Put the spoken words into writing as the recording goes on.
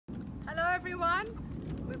everyone.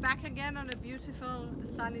 We're back again on a beautiful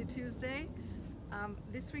sunny Tuesday.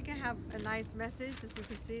 This week I have a nice message. As you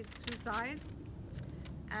can see, it's two sides.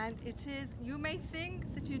 And it is, you may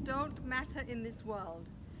think that you don't matter in this world,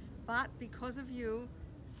 but because of you,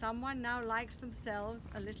 someone now likes themselves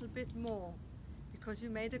a little bit more because you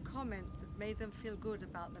made a comment that made them feel good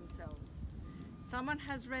about themselves. Someone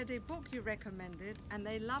has read a book you recommended and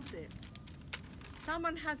they loved it.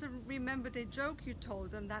 Someone has remembered a joke you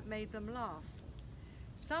told them that made them laugh.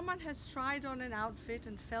 Someone has tried on an outfit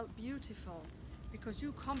and felt beautiful because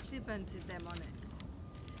you complimented them on it.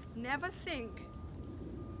 Never think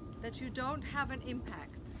that you don't have an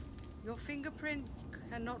impact. Your fingerprints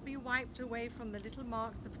cannot be wiped away from the little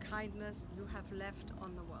marks of kindness you have left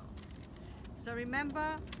on the world. So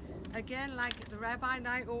remember, again, like the rabbi and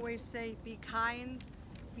I always say, be kind,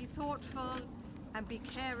 be thoughtful, and be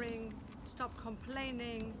caring. Stop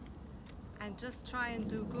complaining and just try and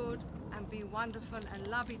do good and be wonderful and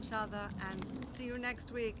love each other, and see you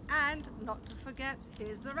next week. And not to forget,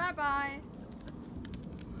 here's the rabbi.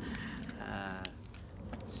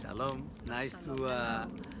 Shalom. Nice to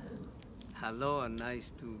hello, and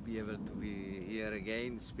nice to be able to be here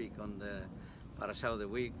again, speak on the Parasha of the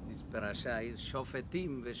week. This Parasha is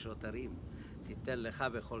Shoftim veShotarim. Titel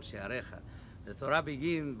lecha bechol she'arecha. The Torah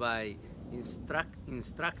begins by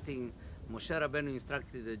instructing. Moshe Rabbeinu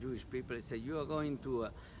instructed the Jewish people. He said, you are going to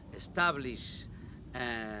establish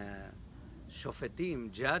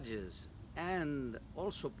Shofetim, judges, and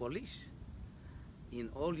also police in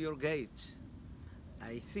all your gates.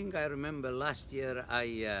 I think I remember last year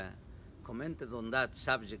I commented on that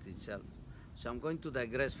subject itself. So I'm going to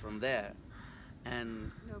digress from there and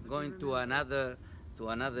going to another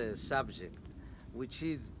subject, which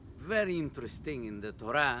is very interesting in the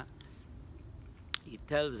Torah. It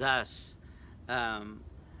tells us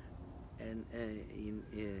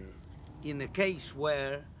in a case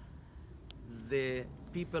where the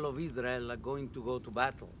people of Israel are going to go to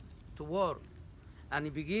battle, to war. And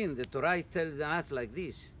it begins, the Torah tells us like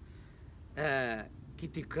this, כי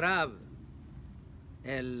תקרב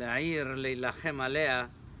אל העיר להילחם עליה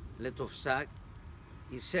לתופסק.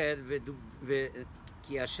 He said,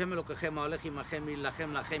 כי השם אלוקיכם ההולך עמכם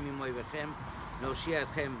להילחם לכם עם אויביכם להושיע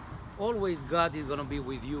אתכם. Always God is going to be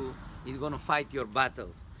with you. He's going to fight your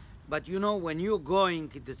battles. But you know, when you're going,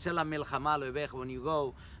 when you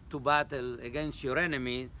go to battle against your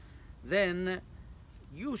enemy, then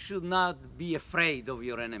you should not be afraid of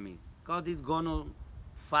your enemy. God is going to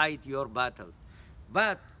fight your battles.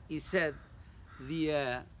 But he said,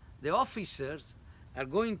 the officers are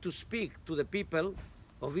going to speak to the people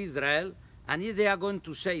of Israel, and they are going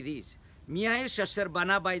to say this.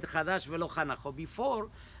 Before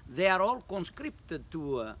they are all conscripted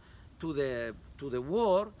to the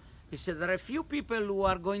war, he said there are a few people who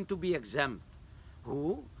are going to be exempt.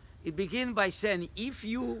 Who? It begins by saying, if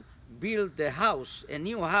you build a house, a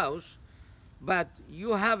new house, but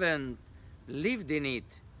you haven't lived in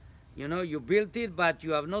it, you know, you built it, but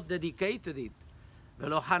you have not dedicated it.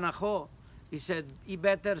 He said, you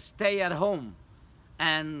better stay at home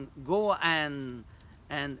and go and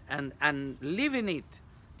live in it,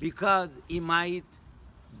 because he might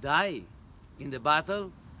die in the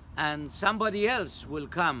battle and somebody else will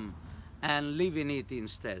come and live in it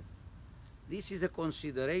instead. This is a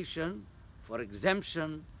consideration for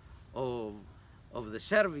exemption of the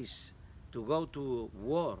service to go to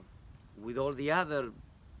war with all the other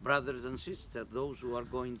brothers and sisters, those who are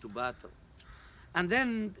going to battle. And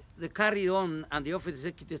then they carry on, and the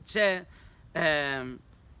officer said, and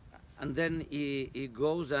then he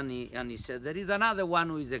goes and he said, there is another one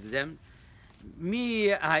who is exempt. Mi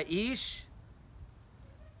Aish,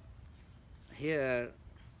 here,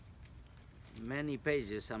 many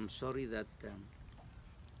pages. I'm sorry that,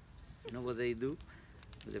 you know what they do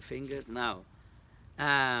with the finger? Now,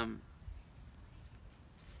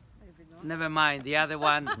 never mind, the other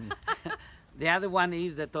one, the other one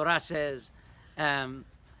is the Torah says,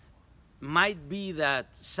 might be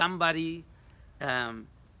that somebody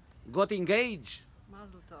got engaged,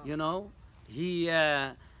 you know, he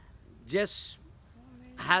just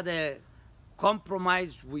had a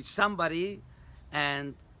compromise with somebody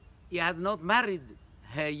and he has not married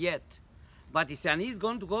her yet. But he said, he's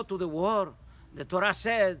going to go to the war. The Torah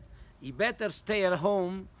says he better stay at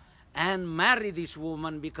home and marry this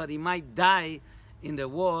woman because he might die in the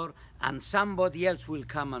war and somebody else will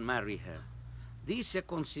come and marry her. This is a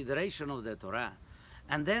consideration of the Torah.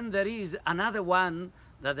 And then there is another one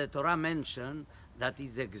that the Torah mentioned that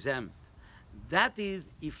is exempt. That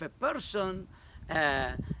is, if a person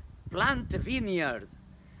plant a vineyard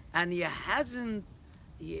and he hasn't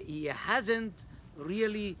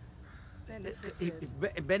really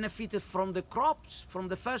benefited from the crops, from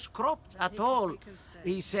the first crops at all. He can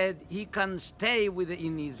stay. He said he can stay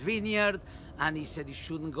in his vineyard, and he said he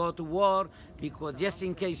shouldn't go to war because just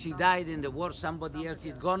in case he died in the war, somebody else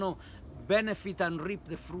is going to benefit and reap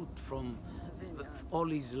the fruit from all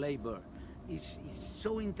his labor. It's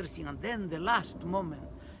so interesting. And then the last moment,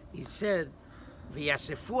 he said,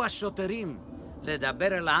 "V'yasefua soterim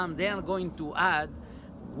ledaber el ha'am." They are going to add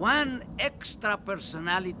one extra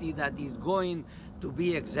personality that is going to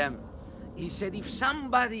be exempt. He said, if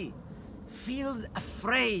somebody feels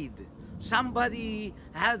afraid, somebody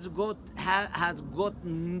has got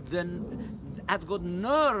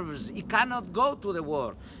nerves, he cannot go to the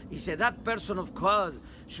war. He said that person, of course,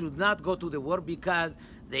 should not go to the war, because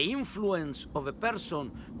the influence of a person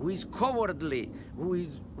who is cowardly, who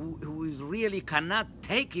is really cannot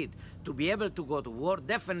take it to be able to go to war,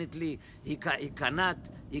 definitely he cannot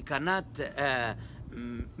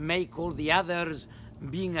make all the others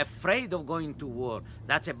being afraid of going to war.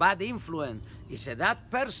 That's a bad influence. He said that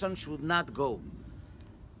person should not go.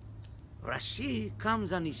 Rashi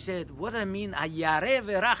comes and he said, what I mean,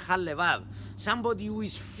 somebody who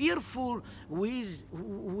is fearful,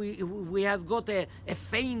 who has got a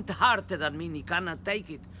faint heart, that means he cannot take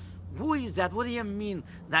it. Who is that? What do you mean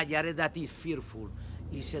that is fearful?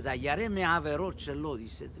 He said, he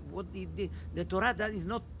said, the Torah is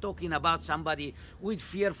not talking about somebody who is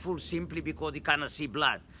fearful simply because he cannot see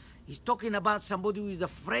blood. He's talking about somebody who is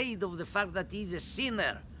afraid of the fact that he's a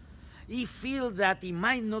sinner. He feels that he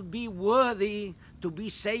might not be worthy to be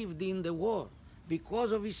saved in the war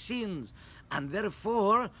because of his sins. And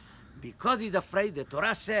therefore, because he's afraid, the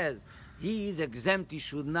Torah says he is exempt, he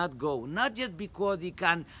should not go. Not just because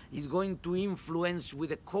he's going to influence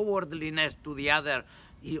with a cowardliness to the other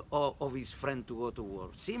of his friend to go to war.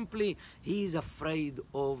 Simply, he is afraid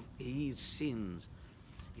of his sins.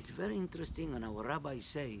 It's very interesting, and our rabbis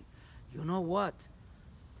say, you know what?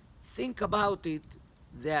 Think about it,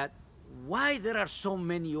 that why there are so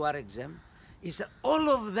many who are exempt? Is all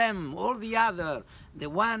of them, all the other, the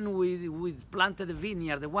one who planted a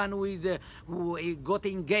vineyard, the one who got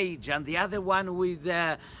engaged, and the other one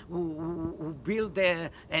who built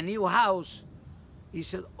a new house. He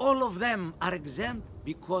said all of them are exempt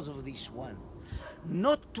because of this one.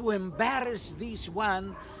 Not to embarrass this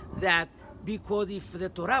one, that because if the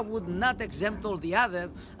Torah would not exempt all the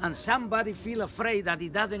others, and somebody feel afraid that he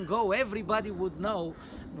doesn't go, everybody would know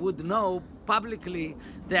publicly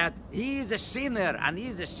that he is a sinner, and he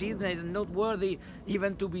is a sinner and not worthy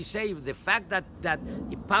even to be saved. The fact that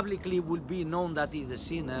it publicly will be known that he is a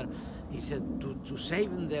sinner, he said, to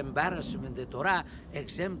save in the embarrassment, the Torah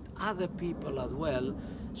exempt other people as well,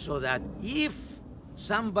 so that if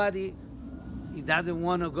somebody he doesn't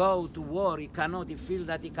want to go to war, he feels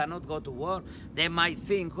that he cannot go to war, they might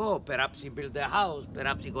think, oh, perhaps he built a house,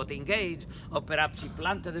 perhaps he got engaged, or perhaps he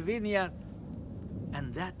planted a vineyard.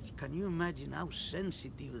 And that, can you imagine how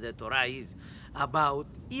sensitive the Torah is about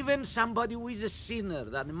even somebody who is a sinner,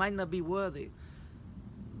 that might not be worthy?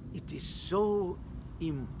 It is so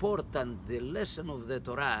important, the lesson of the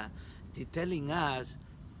Torah, telling us,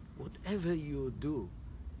 whatever you do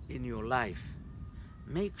in your life,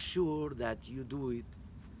 make sure that you do it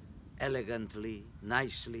elegantly,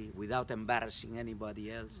 nicely, without embarrassing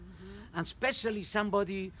anybody else. And especially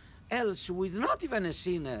somebody else who is not even a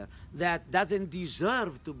sinner, that doesn't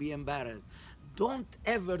deserve to be embarrassed. Don't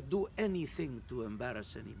ever do anything to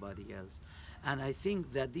embarrass anybody else. And I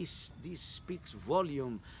think that this speaks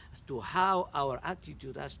volume as to how our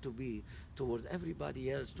attitude has to be toward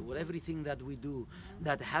everybody else, toward everything that we do,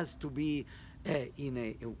 that has to be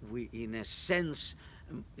in a sense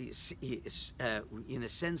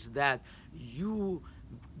that you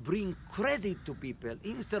bring credit to people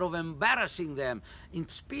instead of embarrassing them.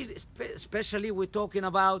 Especially we're talking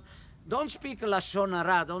about, don't speak lashon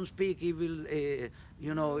hara, don't speak evil,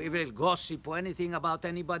 evil gossip or anything about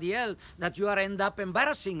anybody else, that you end up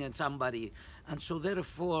embarrassing somebody. And so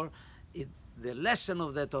therefore, the lesson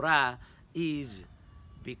of the Torah is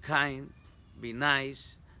be kind, be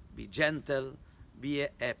nice, be gentle, be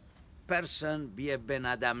a person, be a ben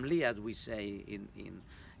adam li, as we say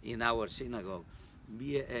in our synagogue.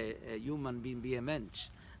 Be a human being, be a mensch.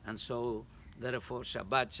 And so therefore,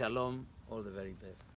 Shabbat Shalom, all the very best.